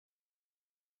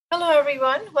Hello,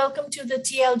 everyone. Welcome to the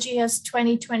TLGS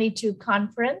 2022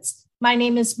 conference. My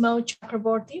name is Mo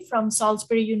Chakraborty from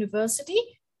Salisbury University.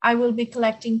 I will be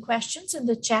collecting questions in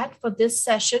the chat for this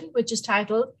session, which is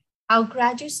titled, How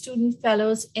Graduate Student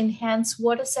Fellows Enhance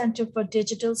What a Center for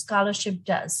Digital Scholarship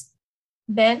Does.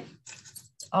 Ben,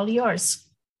 it's all yours.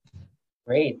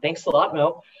 Great. Thanks a lot,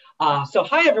 Mo.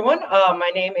 Hi, everyone.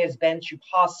 My name is Ben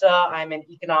Chiewphasa. I'm an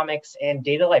economics and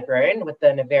data librarian with the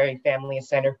Naveri Family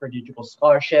Center for Digital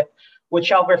Scholarship,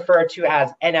 which I'll refer to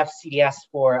as NFCDS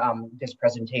for this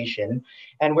presentation.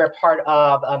 And we're part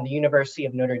of the University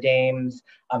of Notre Dame's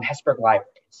Hesburgh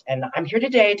Libraries. And I'm here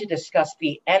today to discuss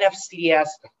the NFCDS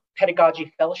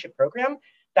Pedagogy Fellowship Program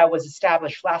that was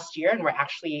established last year, and we're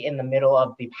actually in the middle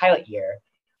of the pilot year,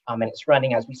 and it's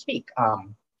running as we speak.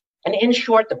 And in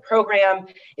short, the program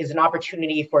is an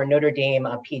opportunity for Notre Dame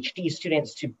PhD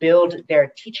students to build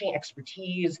their teaching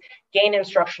expertise, gain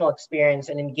instructional experience,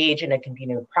 and engage in a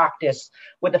continuing practice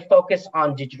with a focus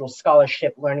on digital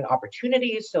scholarship learning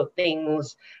opportunities. So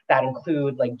things that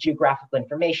include like geographical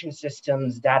information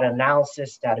systems, data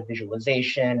analysis, data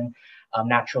visualization,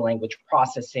 natural language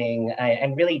processing,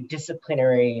 and really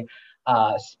disciplinary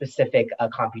specific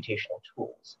computational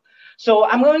tools. So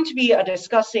I'm going to be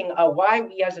discussing why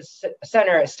we as a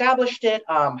center established it,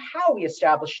 how we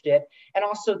established it, and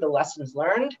also the lessons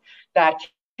learned that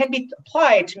can be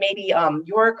applied to maybe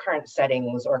your current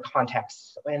settings or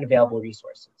contexts and available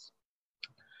resources.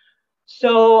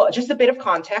 So just a bit of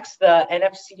context, the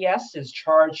NFCDS is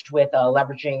charged with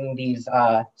leveraging these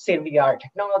state-of-the-art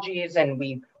technologies, and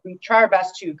we try our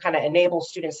best to kind of enable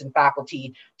students and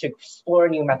faculty to explore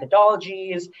new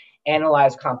methodologies,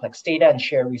 analyze complex data, and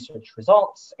share research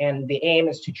results. And the aim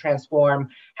is to transform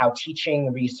how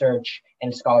teaching, research,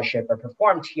 and scholarship are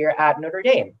performed here at Notre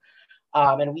Dame.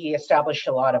 And we established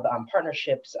a lot of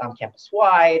partnerships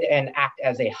campus-wide and act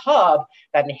as a hub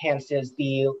that enhances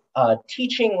the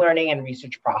teaching, learning, and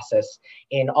research process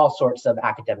in all sorts of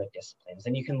academic disciplines.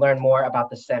 And you can learn more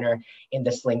about the center in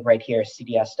this link right here,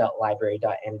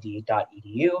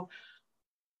 cds.library.nd.edu.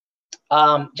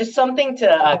 Just something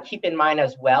to keep in mind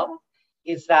as well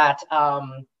is that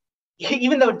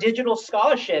even though digital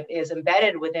scholarship is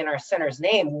embedded within our center's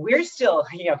name, we're still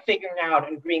figuring out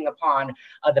and agreeing upon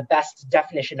the best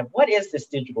definition of what is this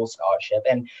digital scholarship.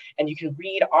 And you can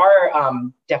read our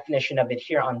definition of it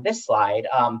here on this slide.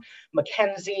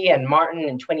 Mackenzie and Martin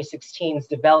in 2016's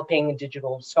Developing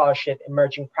Digital Scholarship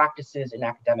Emerging Practices in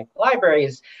Academic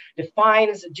Libraries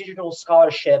defines digital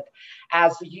scholarship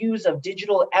as the use of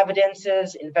digital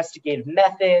evidences, investigative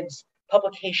methods,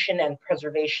 publication, and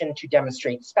preservation to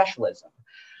demonstrate specialism.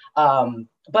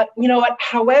 But you know what,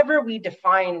 however we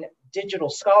define digital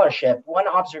scholarship, one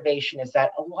observation is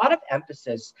that a lot of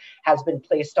emphasis has been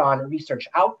placed on research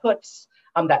outputs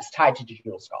that's tied to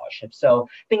digital scholarship. So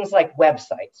things like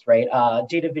websites, right?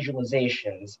 Data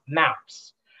visualizations,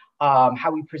 maps,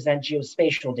 how we present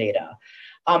geospatial data.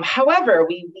 However,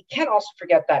 we can't also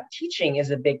forget that teaching is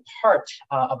a big part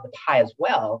of the pie as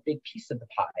well, a big piece of the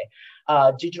pie.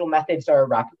 Digital methods are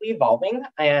rapidly evolving,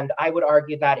 and I would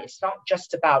argue that it's not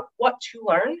just about what to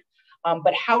learn,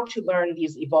 but how to learn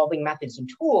these evolving methods and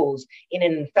tools in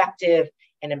an effective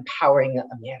and empowering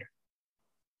manner.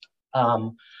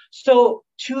 So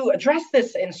to address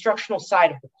this instructional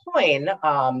side of the coin,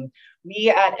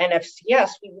 we at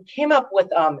NFCS, we came up with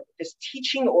this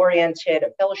teaching-oriented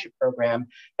fellowship program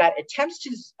that attempts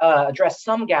to address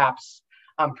some gaps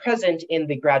present in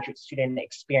the graduate student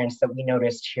experience that we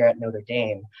noticed here at Notre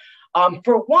Dame.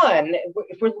 For one,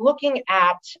 if we're looking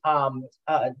at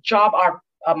job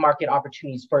market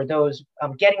opportunities for those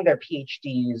getting their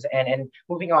PhDs and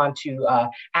moving on to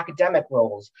academic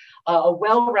roles, a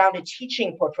well-rounded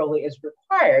teaching portfolio is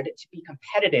required to be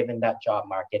competitive in that job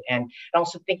market, and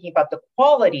also thinking about the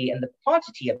quality and the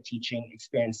quantity of teaching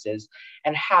experiences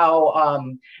and how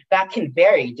that can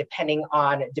vary depending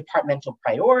on departmental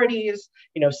priorities.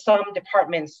 Some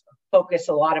departments focus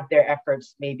a lot of their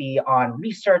efforts maybe on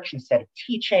research instead of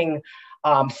teaching.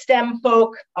 STEM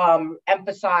folk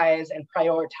emphasize and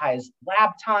prioritize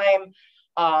lab time.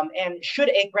 And should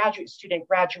a graduate student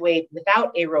graduate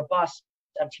without a robust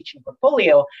teaching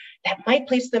portfolio, that might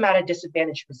place them at a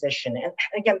disadvantaged position. And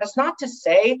again, that's not to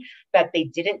say that they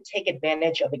didn't take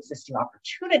advantage of existing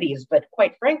opportunities, but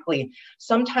quite frankly,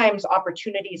 sometimes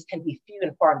opportunities can be few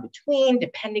and far in between,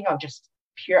 depending on just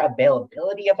pure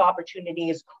availability of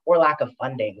opportunities or lack of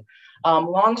funding.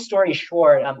 Long story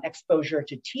short, exposure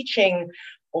to teaching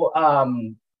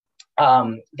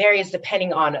varies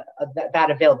depending on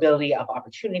that availability of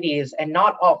opportunities, and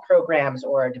not all programs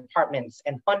or departments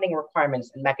and funding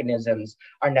requirements and mechanisms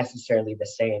are necessarily the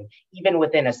same, even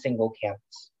within a single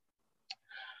campus.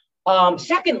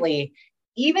 Secondly,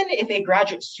 even if a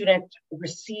graduate student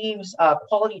receives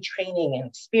quality training and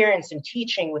experience in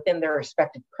teaching within their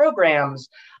respective programs,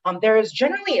 there is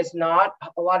generally is not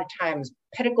a lot of times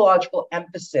pedagogical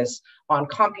emphasis on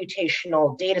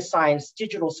computational data science,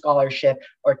 digital scholarship,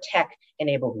 or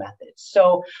tech-enabled methods.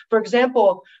 So, for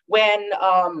example, when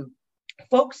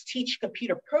folks teach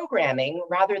computer programming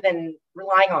rather than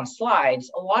relying on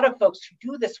slides, a lot of folks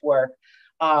who do this work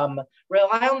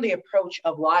rely on the approach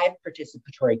of live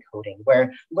participatory coding,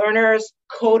 where learners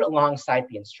code alongside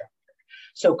the instructor.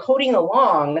 So coding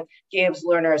along gives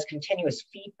learners continuous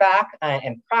feedback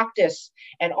and practice,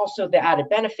 and also the added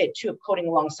benefit too of coding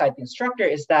alongside the instructor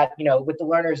is that, with the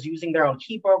learners using their own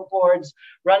keyboard boards,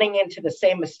 running into the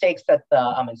same mistakes that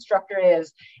the instructor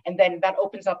is, and then that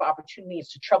opens up opportunities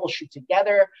to troubleshoot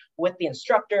together with the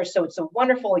instructor. So it's a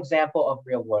wonderful example of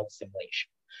real world simulation.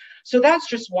 So that's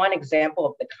just one example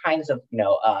of the kinds of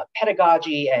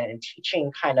pedagogy and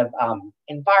teaching kind of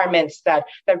environments that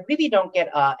really don't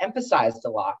get emphasized a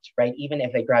lot, right? Even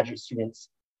if a graduate students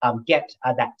get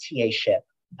that TA-ship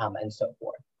and so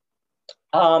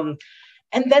forth.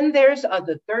 And then there's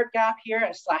the third gap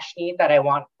here / need that I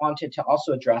wanted to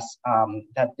also address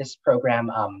that this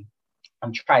program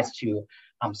tries to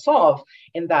solve,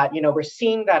 in that we're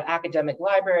seeing that academic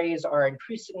libraries are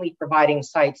increasingly providing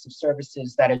sites of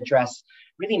services that address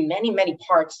really many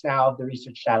parts now of the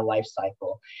research data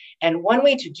lifecycle. And one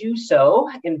way to do so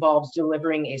involves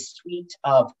delivering a suite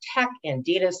of tech and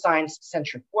data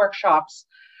science-centric workshops.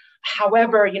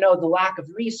 However, the lack of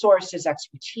resources,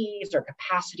 expertise, or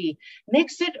capacity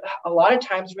makes it a lot of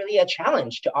times really a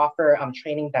challenge to offer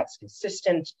training that's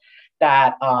consistent,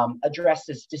 that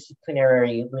addresses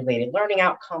disciplinary related learning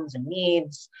outcomes and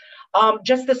needs.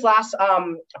 Just this last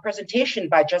presentation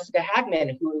by Jessica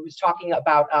Hagman, who was talking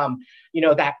about,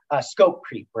 that scope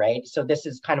creep, right? So this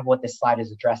is kind of what this slide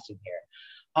is addressing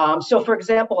here. So for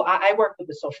example, I work with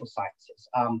the social sciences.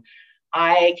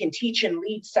 I can teach and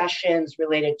lead sessions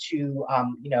related to,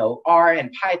 R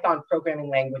and Python programming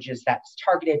languages that's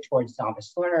targeted towards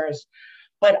novice learners.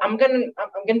 But I'm gonna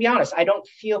be honest, I don't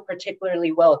feel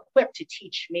particularly well equipped to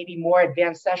teach maybe more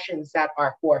advanced sessions that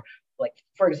are for, like,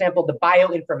 for example, the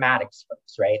bioinformatics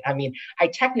folks, right? I mean, I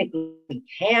technically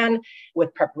can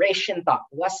with preparation,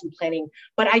 thoughtful lesson planning,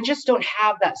 but I just don't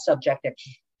have that subject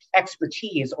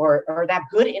expertise or that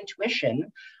good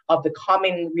intuition of the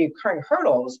common recurring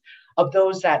hurdles of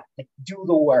those that do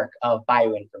the work of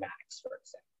bioinformatics, for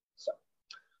example.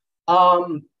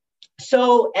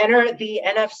 So enter the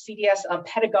NFCDS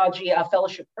Pedagogy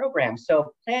Fellowship Program.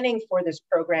 So planning for this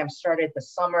program started the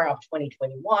summer of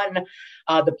 2021.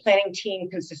 The planning team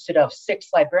consisted of 6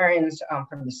 librarians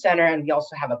from the center, and we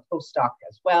also have a postdoc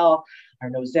as well,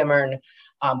 Arno Zimmern,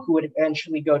 who would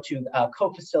eventually go to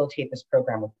co-facilitate this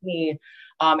program with me.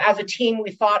 As a team,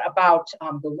 we thought about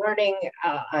the learning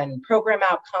and program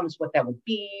outcomes, what that would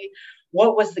be,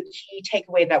 what was the key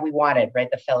takeaway that we wanted, right,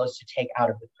 the fellows to take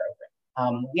out of the program.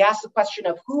 We asked the question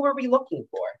of who were we looking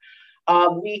for?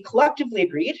 We collectively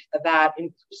agreed that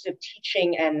inclusive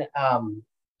teaching and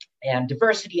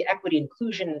diversity, equity,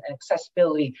 inclusion, and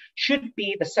accessibility should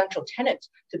be the central tenet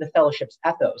to the fellowship's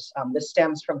ethos. This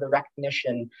stems from the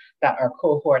recognition that our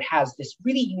cohort has this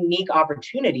really unique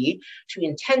opportunity to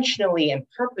intentionally and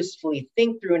purposefully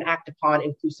think through and act upon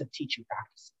inclusive teaching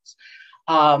practices.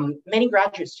 Many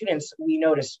graduate students, we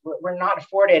notice, were not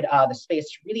afforded the space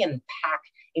to really unpack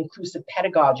inclusive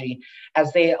pedagogy,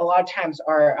 as they a lot of times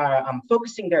are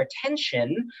focusing their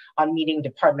attention on meeting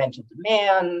departmental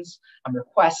demands,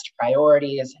 request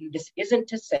priorities. And this isn't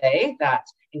to say that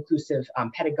inclusive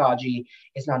pedagogy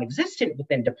is non-existent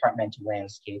within departmental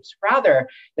landscapes. Rather,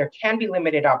 there can be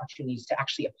limited opportunities to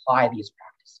actually apply these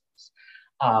practices.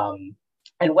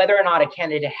 And whether or not a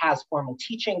candidate has formal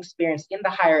teaching experience in the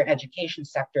higher education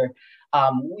sector,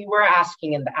 we were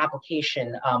asking in the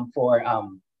application for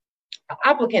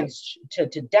applicants to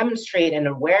demonstrate an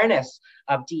awareness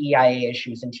of DEIA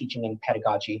issues in teaching and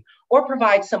pedagogy, or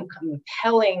provide some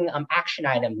compelling action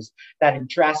items that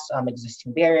address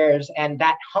existing barriers and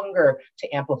that hunger to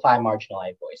amplify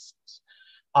marginalized voices.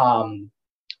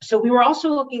 So we were also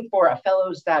looking for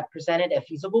fellows that presented a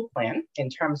feasible plan in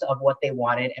terms of what they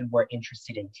wanted and were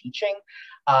interested in teaching.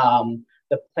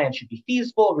 The plan should be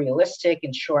feasible, realistic,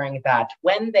 ensuring that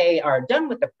when they are done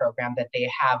with the program, that they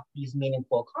have these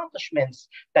meaningful accomplishments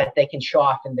that they can show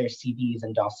off in their CVs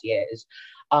and dossiers.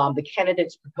 The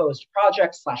candidates' proposed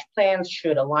projects / plans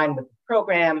should align with the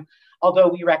program, although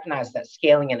we recognize that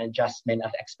scaling and adjustment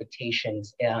of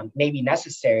expectations may be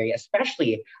necessary,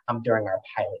 especially during our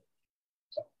pilot.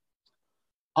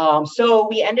 So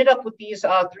we ended up with these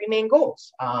three main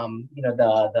goals.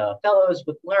 The fellows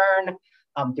would learn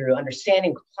through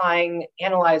understanding, applying,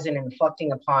 analyzing, and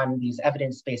reflecting upon these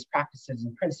evidence-based practices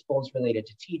and principles related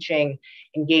to teaching,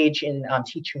 engage in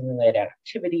teaching-related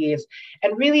activities,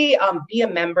 and really be a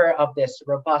member of this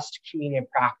robust community of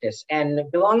practice and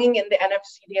belonging in the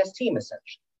NFCDS team,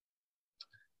 essentially.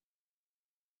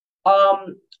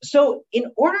 So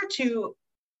in order to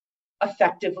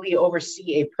effectively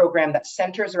oversee a program that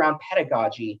centers around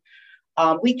pedagogy,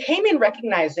 we came in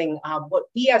recognizing what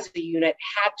we as a unit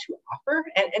had to offer,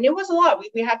 and it was a lot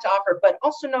we had to offer, but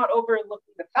also not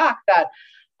overlooking the fact that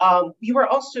we were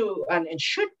also and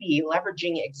should be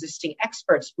leveraging existing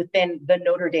experts within the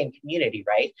Notre Dame community,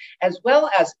 right? As well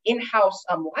as in-house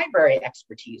library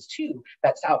expertise too,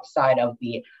 that's outside of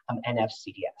the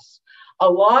NFCDS. A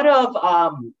lot of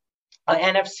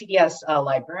NFCDS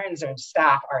librarians and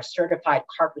staff are certified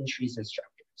carpentries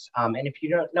instructors. And if you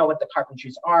don't know what the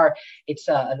carpentries are, it's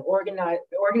an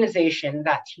organization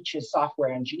that teaches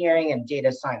software engineering and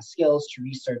data science skills to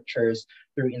researchers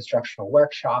through instructional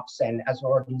workshops. And as an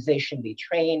organization, they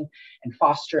train and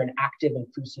foster an active,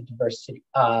 inclusive, diverse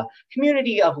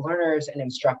community of learners and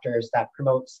instructors that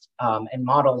promotes and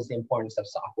models the importance of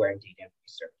software and data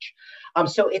research.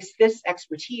 So it's this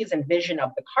expertise and vision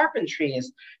of the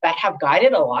carpentries that have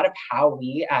guided a lot of how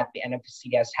we at the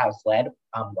NFCDS have led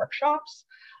workshops.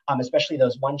 Especially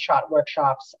those one-shot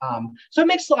workshops. So it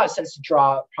makes a lot of sense to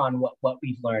draw upon what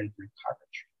we've learned through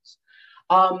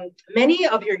carpentries. Many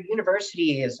of your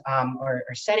universities or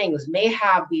settings may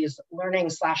have these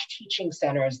learning/teaching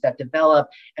centers that develop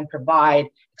and provide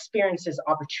experiences,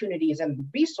 opportunities, and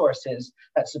resources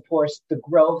that supports the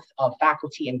growth of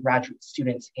faculty and graduate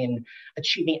students in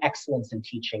achieving excellence in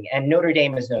teaching. And Notre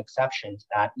Dame is no exception to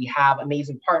that. We have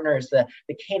amazing partners, the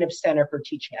Caniff Center for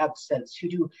Teaching Excellence, who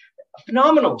do a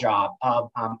phenomenal job of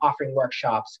offering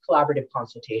workshops, collaborative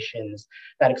consultations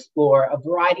that explore a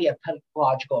variety of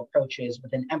pedagogical approaches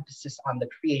with an emphasis on the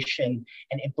creation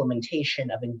and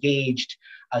implementation of engaged,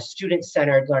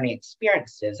 student-centered learning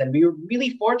experiences. And we were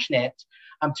really fortunate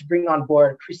to bring on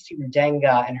board Christy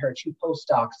Rudenga and her two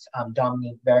postdocs,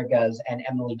 Dominique Vergas and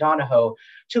Emily Donahoe,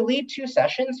 to lead two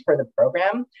sessions for the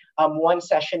program. One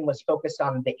session was focused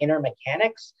on the inner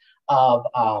mechanics of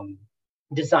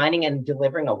designing and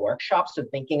delivering a workshop. So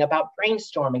thinking about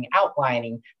brainstorming,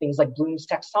 outlining things like Bloom's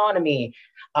taxonomy,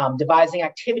 devising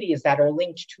activities that are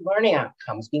linked to learning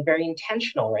outcomes, being very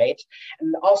intentional, right?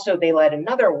 And also they led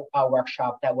another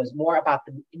workshop that was more about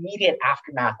the immediate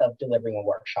aftermath of delivering a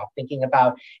workshop, thinking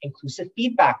about inclusive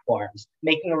feedback forms,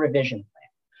 making a revision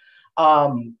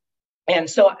plan. And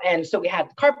so we had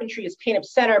the carpentry as Caniff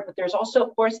Center, but there's also,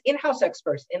 of course, in-house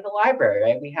experts in the library,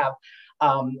 right? We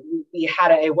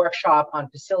had a workshop on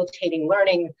facilitating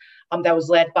learning that was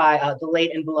led by the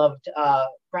late and beloved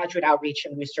graduate outreach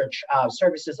and research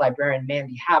services librarian,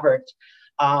 Mandy Habert.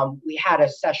 We had a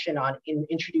session on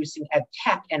introducing ed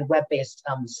tech and web-based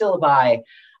syllabi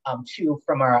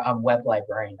from our web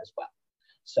librarian as well.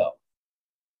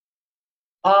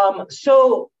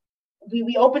 So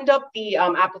we opened up the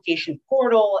application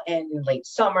portal in late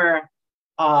summer.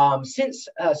 Since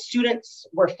students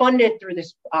were funded through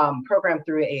this program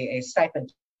through a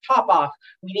stipend top-off,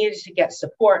 we needed to get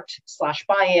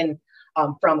support/buy-in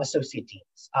from associate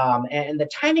deans. And the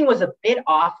timing was a bit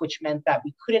off, which meant that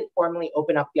we couldn't formally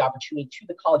open up the opportunity to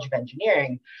the College of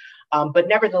Engineering. But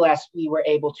nevertheless, we were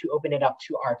able to open it up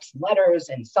to arts and letters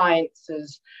and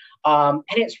sciences. And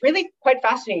it's really quite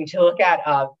fascinating to look at.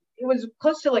 It was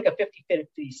close to like a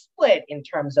 50-50 split in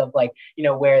terms of like,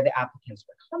 where the applicants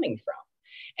were coming from.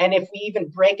 And if we even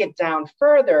break it down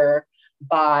further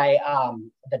by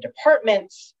the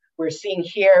departments, we're seeing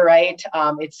here, right?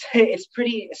 It's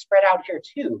pretty spread out here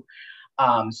too.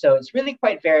 So it's really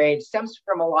quite varied, it stems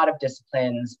from a lot of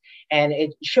disciplines, and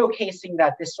it's showcasing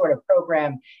that this sort of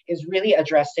program is really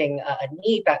addressing a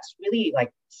need that's really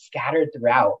like scattered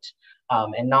throughout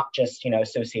and not just,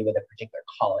 associated with a particular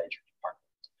college or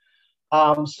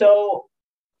department. So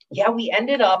yeah, we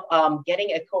ended up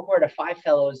getting a cohort of 5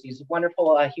 fellows, these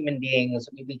wonderful human beings.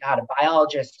 We got a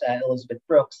biologist, Elizabeth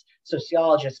Brooks,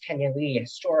 sociologist, Kenya Lee,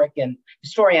 historian,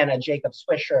 Jacob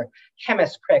Swisher,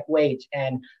 chemist, Craig Waite,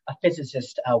 and a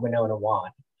physicist, Winona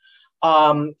Wan.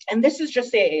 And this is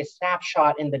just a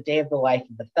snapshot in the day of the life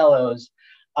of the fellows.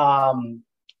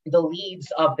 The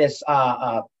leads of this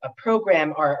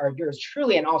program are yours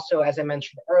truly, and also, as I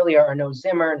mentioned earlier, Arnaud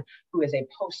Zimmern, who is a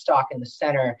postdoc in the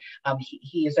center.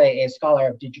 He is a scholar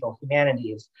of digital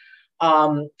humanities.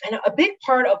 And a big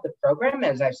part of the program,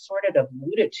 as I've sort of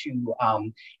alluded to,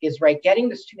 is getting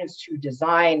the students to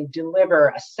design,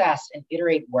 deliver, assess, and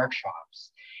iterate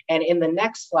workshops. And in the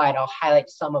next slide, I'll highlight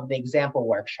some of the example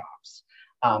workshops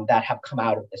that have come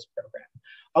out of this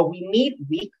program. We meet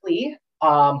weekly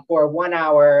for 1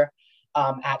 hour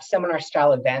at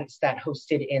seminar-style events that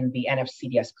hosted in the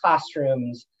NFCDS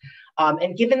classrooms.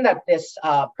 And given that this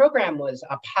program was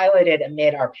piloted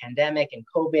amid our pandemic and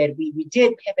COVID, we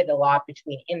did pivot a lot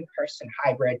between in-person,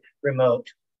 hybrid, remote,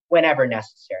 whenever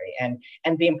necessary. And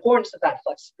the importance of that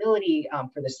flexibility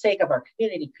for the sake of our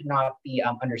community could not be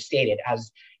understated, as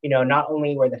not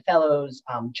only were the fellows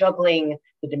juggling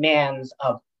the demands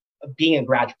of being a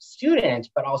graduate student,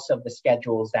 but also the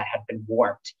schedules that had been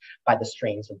warped by the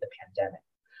strains of the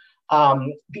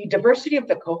pandemic. The diversity of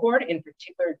the cohort, in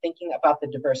particular, thinking about the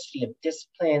diversity of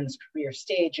disciplines, career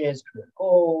stages, career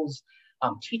goals,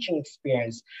 teaching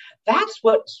experience, that's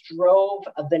what drove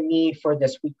the need for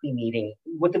this weekly meeting,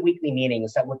 with the weekly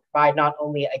meetings that would provide not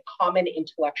only a common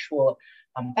intellectual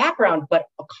background, but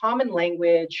a common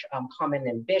language, common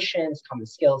ambitions, common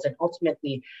skills, and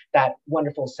ultimately that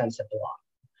wonderful sense of belonging.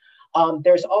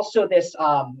 There's also this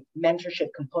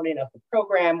mentorship component of the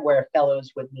program where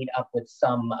fellows would meet up with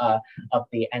some of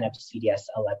the NFCDS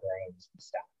librarians and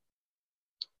staff.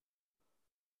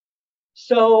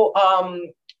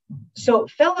 So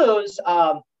fellows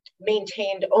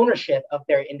maintained ownership of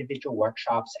their individual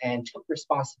workshops and took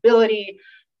responsibility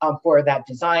for that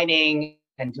designing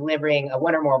and delivering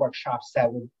one or more workshops that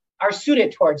are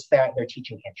suited towards their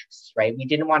teaching interests, right? We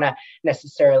didn't want to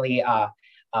necessarily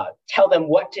tell them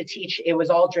what to teach. It was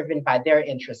all driven by their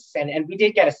interests. And we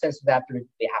did get a sense of that through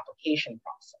the application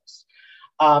process.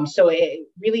 So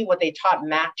really what they taught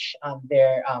match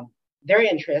their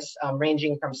interests,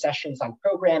 ranging from sessions on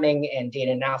programming and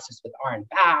data analysis with R and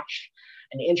Bash,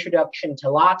 an introduction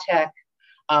to LaTeX,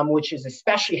 which is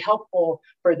especially helpful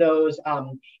for those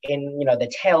in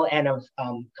the tail end of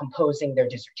composing their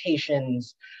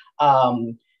dissertations,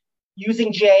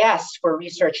 using GIS for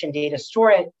research and data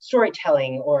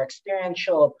storytelling, or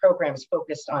experiential programs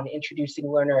focused on introducing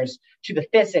learners to the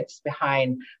physics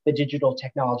behind the digital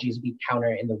technologies we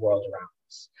encounter in the world around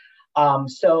us.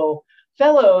 So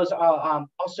fellows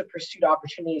also pursued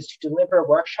opportunities to deliver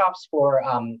workshops for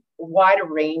a wider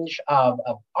range of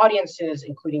audiences,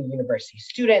 including university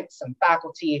students, some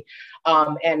faculty,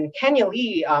 and Kenya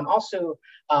Lee also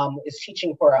is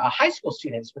teaching for high school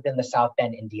students within the South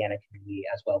Bend, Indiana community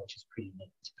as well, which is pretty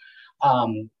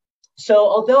neat. So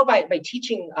although by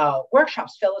teaching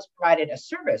workshops, fellows provided a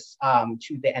service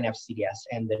to the NFCDS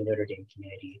and the Notre Dame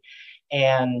community.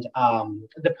 And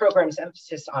the program's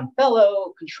emphasis on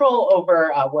fellow control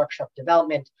over workshop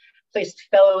development placed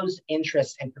fellows'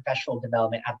 interests and professional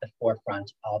development at the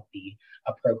forefront of the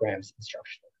program's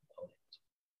instructional component.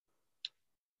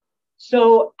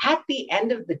 So at the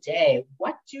end of the day,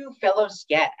 what do fellows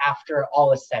get after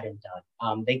all is said and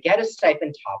done? They get a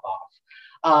stipend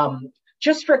top-off.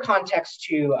 Just for context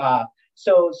too,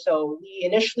 so we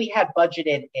initially had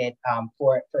budgeted it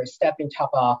for a stipend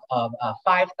top-off of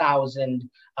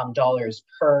 $5,000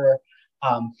 per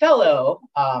fellow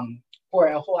for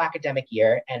a whole academic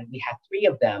year, and we had 3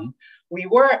 of them. We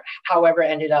were, however,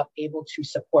 ended up able to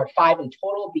support 5 in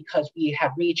total because we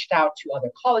had reached out to other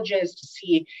colleges to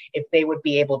see if they would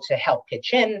be able to help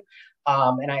pitch in.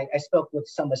 And I spoke with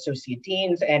some associate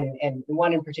deans, and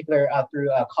one in particular through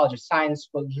College of Science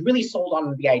was really sold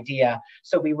on the idea.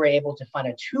 So we were able to fund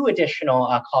 2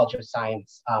 additional College of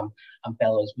Science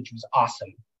fellows, which was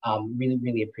awesome. Really,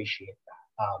 really appreciate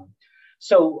that.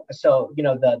 So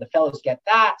the fellows get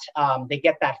that. They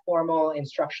get that formal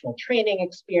instructional training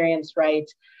experience, right?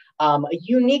 A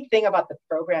unique thing about the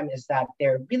program is that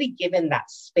they're really given that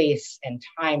space and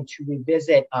time to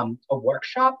revisit a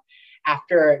workshop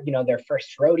after their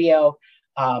first rodeo,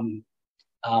 the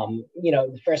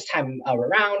first time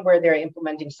around where they're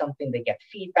implementing something, they get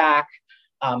feedback,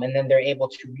 and then they're able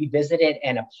to revisit it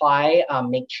and apply,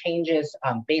 make changes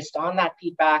based on that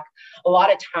feedback. A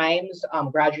lot of times,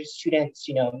 graduate students,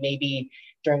 maybe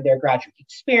during their graduate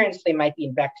experience, they might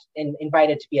be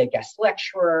invited to be a guest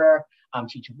lecturer,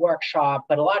 teach a workshop,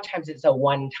 but a lot of times it's a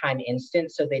one-time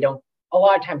instance, so they don't a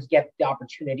lot of times get the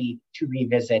opportunity to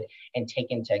revisit and take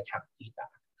into account feedback.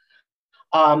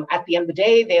 At the end of the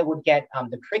day, they would get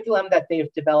the curriculum that they've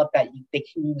developed that they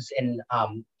can use in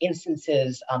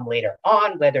instances later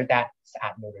on, whether that's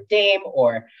at Notre Dame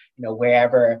or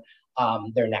wherever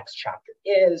their next chapter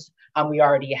is. We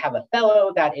already have a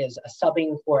fellow that is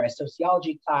subbing for a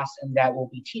sociology class, and that will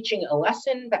be teaching a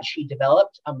lesson that she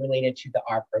developed related to the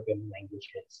R program language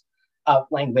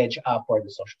for the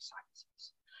social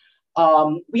sciences.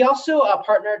 We also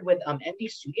partnered with MD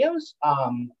Studios,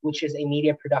 which is a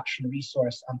media production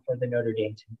resource for the Notre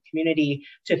Dame community,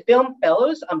 to film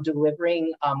fellows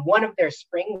delivering one of their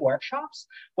spring workshops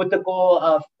with the goal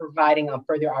of providing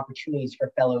further opportunities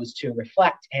for fellows to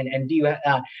reflect and view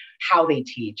how they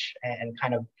teach and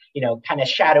kind of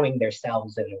shadowing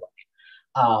themselves in a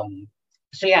way.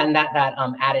 So yeah, and that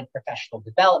added professional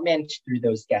development through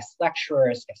those guest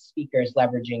lecturers, guest speakers,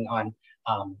 leveraging on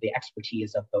the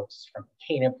expertise of folks from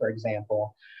Cana, for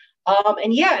example.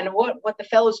 And what the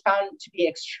fellows found to be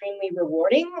extremely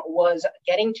rewarding was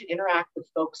getting to interact with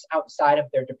folks outside of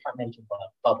their departmental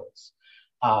bubbles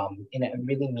in a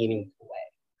really meaningful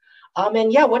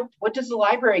way. What does the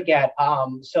library get?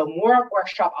 So more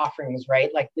workshop offerings, right?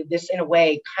 Like this in a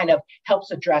way kind of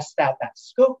helps address that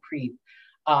scope creep.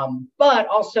 But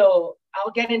also,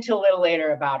 I'll get into a little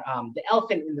later about the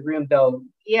elephant in the room, though.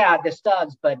 Yeah, this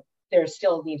does, but there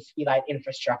still needs to be like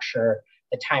infrastructure,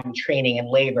 the time, training, and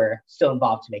labor still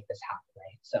involved to make this happen,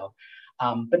 right? So,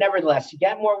 but nevertheless, you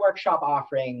get more workshop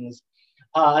offerings.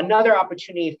 Another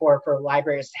opportunity for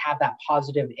libraries to have that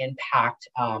positive impact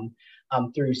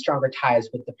through stronger ties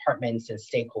with departments and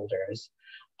stakeholders.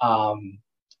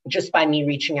 Just by me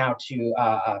reaching out to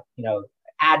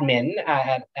admin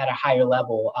at a higher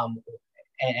level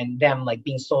and them like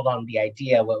being sold on the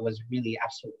idea, what was really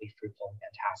absolutely fruitful and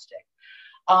fantastic.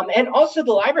 And also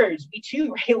the libraries, we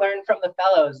too learn from the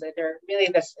fellows. They're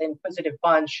really this inquisitive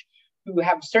bunch who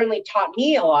have certainly taught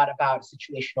me a lot about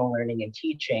situational learning and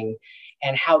teaching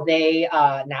and how they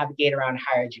navigate around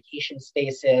higher education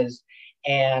spaces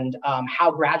and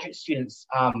how graduate students,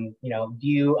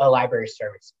 view a library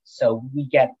service. So we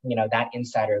get, that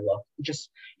insider look, just,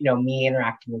 me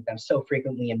interacting with them so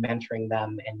frequently and mentoring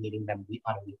them and meeting them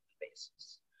on a weekly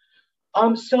basis.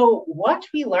 So what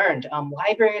we learned,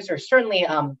 libraries are certainly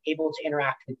able to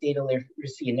interact with data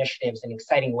literacy initiatives in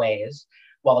exciting ways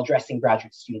while addressing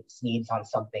graduate students' needs on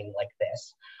something like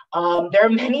this. There are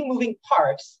many moving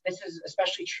parts. This is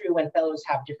especially true when fellows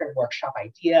have different workshop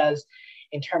ideas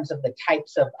in terms of the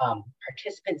types of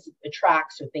participants it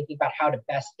attracts, so thinking about how to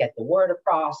best get the word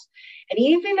across, and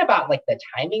even about like the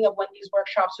timing of when these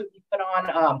workshops would be put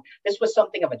on. This was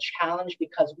something of a challenge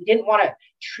because we didn't want to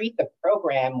treat the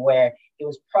program where it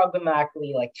was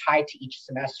programmatically like tied to each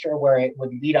semester, where it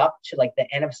would lead up to like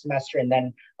the end of semester and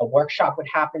then a workshop would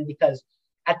happen, because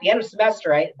at the end of semester,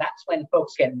 right, that's when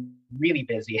folks get really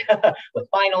busy with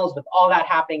finals, with all that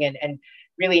happening, and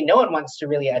really no one wants to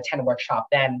really attend a workshop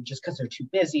then just because they're too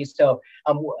busy. So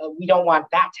we don't want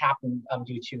that to happen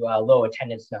due to low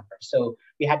attendance numbers. So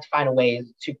we had to find a way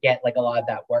to get like a lot of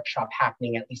that workshop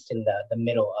happening at least in the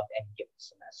middle of any given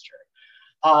semester.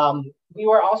 We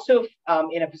were also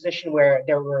in a position where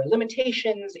there were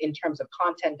limitations in terms of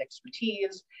content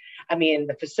expertise. I mean,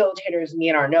 the facilitators, me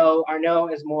and Arnaud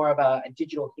is more of a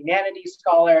digital humanities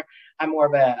scholar. I'm more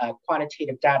of a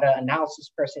quantitative data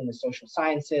analysis person in the social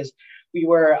sciences. We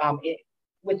were,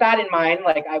 with that in mind,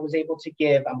 like I was able to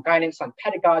give guidance on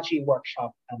pedagogy,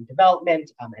 workshop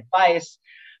development, advice.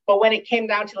 But when it came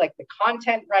down to like the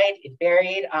content, right, it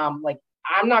varied.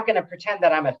 I'm not going to pretend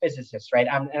that I'm a physicist, right?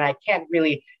 And I can't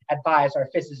really advise our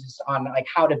physicists on like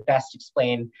how to best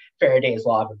explain Faraday's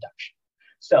law of induction.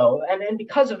 So, and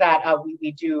because of that,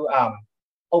 we do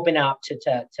open up to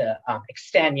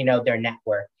extend, their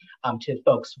network to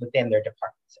folks within their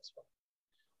departments as well.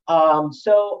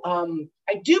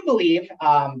 I do believe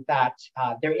that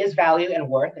there is value and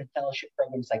worth in fellowship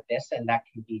programs like this, and that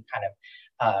can be kind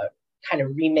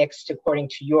of remixed according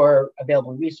to your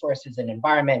available resources and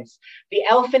environments. The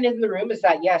elephant in the room is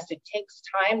that, yes, it takes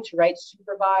time to write,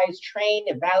 supervise, train,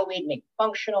 evaluate, make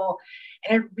functional.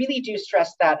 And I really do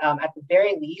stress that at the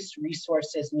very least,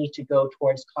 resources need to go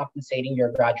towards compensating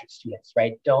your graduate students,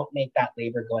 right? Don't make that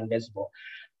labor go invisible.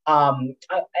 And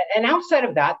outside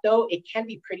of that, though, it can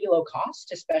be pretty low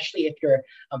cost, especially if your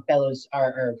fellows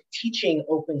are teaching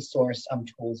open source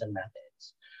tools and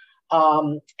methods.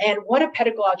 And what a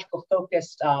pedagogical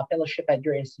focused fellowship at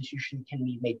your institution can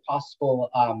be made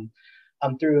possible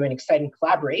through an exciting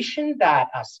collaboration that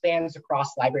spans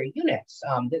across library units.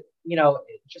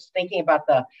 Just thinking about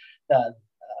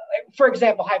for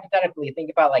example, hypothetically,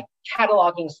 think about like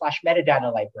cataloging /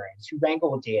 metadata librarians who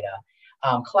wrangle with data,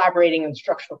 collaborating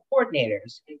instructional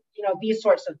coordinators, these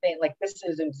sorts of things. Like this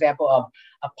is an example of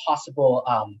a possible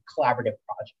collaborative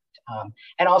project.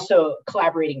 And also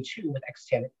collaborating too with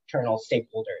external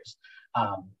stakeholders.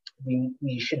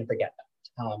 We shouldn't forget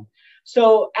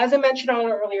So as I mentioned on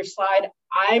an earlier slide,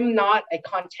 I'm not a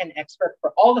content expert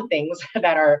for all the things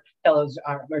that our fellows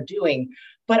are doing,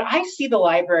 but I see the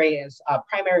library as a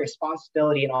primary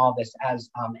responsibility in all of this as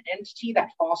an entity that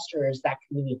fosters that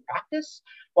community practice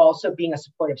while also being a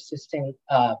supportive system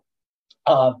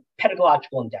of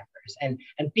pedagogical endeavors and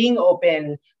being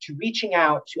open to reaching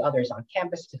out to others on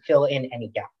campus to fill in any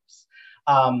gaps.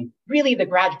 Really, the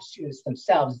graduate students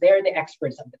themselves, they're the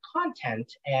experts of the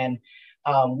content, and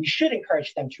we should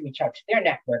encourage them to reach out to their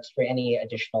networks for any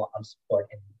additional support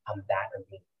in that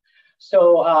arena.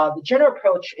 So the general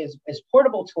approach is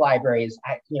portable to libraries,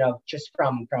 just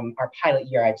from our pilot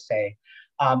year, I'd say.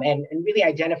 And really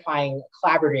identifying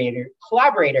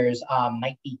collaborators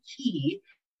might be key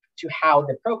to how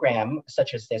the program,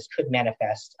 such as this, could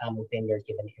manifest within your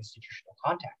given institutional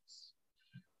context.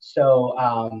 So,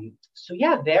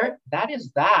 yeah, that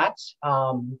is that.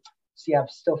 So you have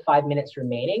still 5 minutes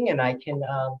remaining, and I can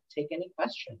take any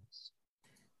questions.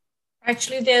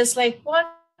 Actually, there's like one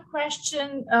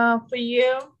question for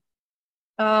you.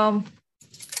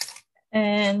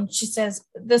 And she says,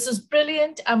 this is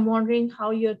brilliant. I'm wondering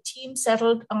how your team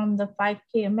settled on the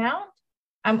 5K amount.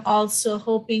 I'm also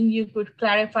hoping you could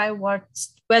clarify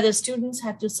whether students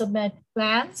had to submit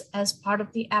plans as part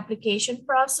of the application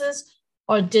process,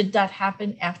 or did that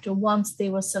happen after once they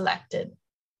were selected?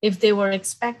 If they were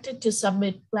expected to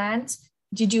submit plans,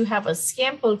 did you have a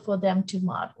sample for them to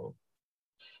model?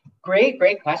 Great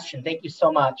question. Thank you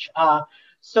so much.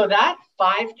 So that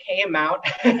 5K amount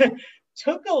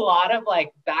took a lot of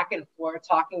like back and forth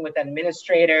talking with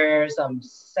administrators,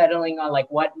 settling on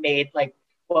like what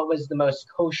was the most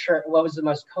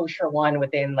kosher one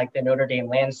within like the Notre Dame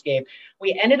landscape.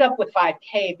 We ended up with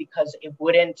 5K because it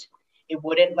wouldn't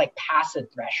like pass a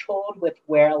threshold with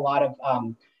where a lot of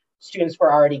students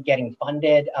were already getting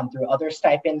funded through other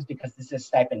stipends, because this is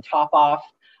stipend top off.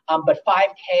 But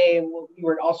 5K, we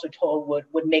were also told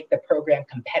would make the program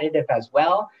competitive as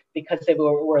well, because they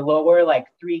were lower, like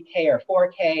 3K or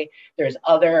 4K. There's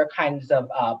other kinds of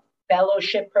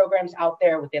fellowship programs out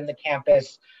there within the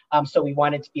campus. So we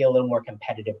wanted to be a little more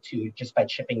competitive too, just by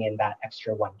chipping in that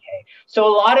extra 1K. So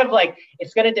a lot of like,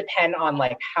 it's going to depend on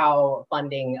like how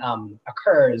funding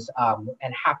occurs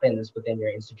and happens within your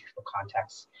institutional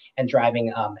context, and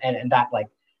driving and that like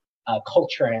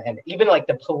culture and even like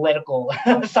the political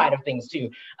side of things to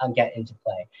get into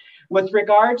play. With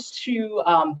regards to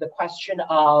the question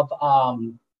of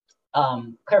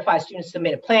clarify students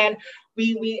submit a plan,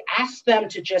 we asked them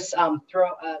to just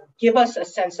give us a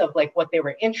sense of like what they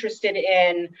were interested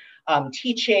in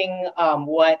teaching,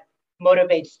 what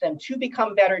motivates them to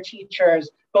become better teachers.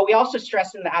 But we also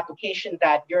stress in the application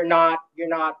that you're not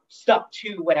stuck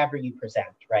to whatever you present,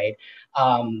 right?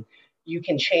 You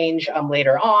can change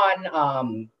later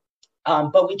on.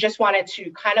 But we just wanted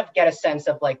to kind of get a sense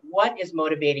of like what is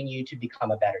motivating you to become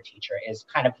a better teacher is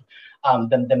kind of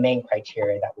the main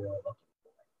criteria that we were looking for.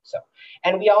 So,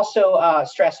 and we also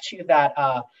stress too that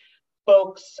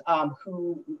folks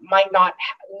who might not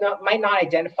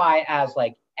identify as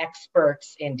like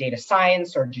experts in data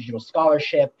science or digital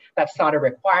scholarship, that's not a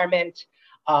requirement,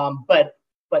 but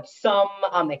some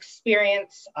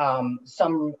experience,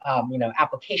 some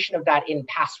application of that in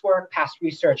past work, past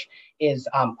research is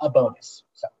a bonus.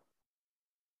 So.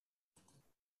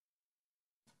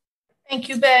 Thank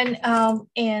you, Ben.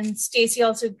 And Stacy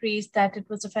also agrees that it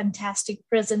was a fantastic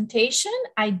presentation.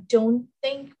 I don't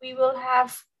think we will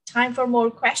have time for more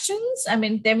questions. I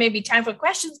mean, there may be time for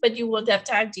questions, but you won't have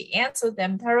time to answer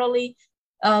them thoroughly.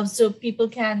 So people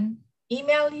can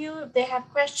email you if they have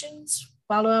questions,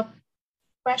 follow-up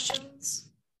questions.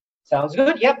 Sounds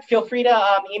good. Yep. Feel free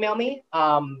to email me.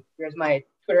 Here's my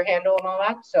Twitter handle and all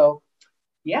that. So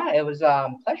yeah, it was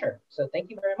a pleasure. So thank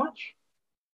you very much.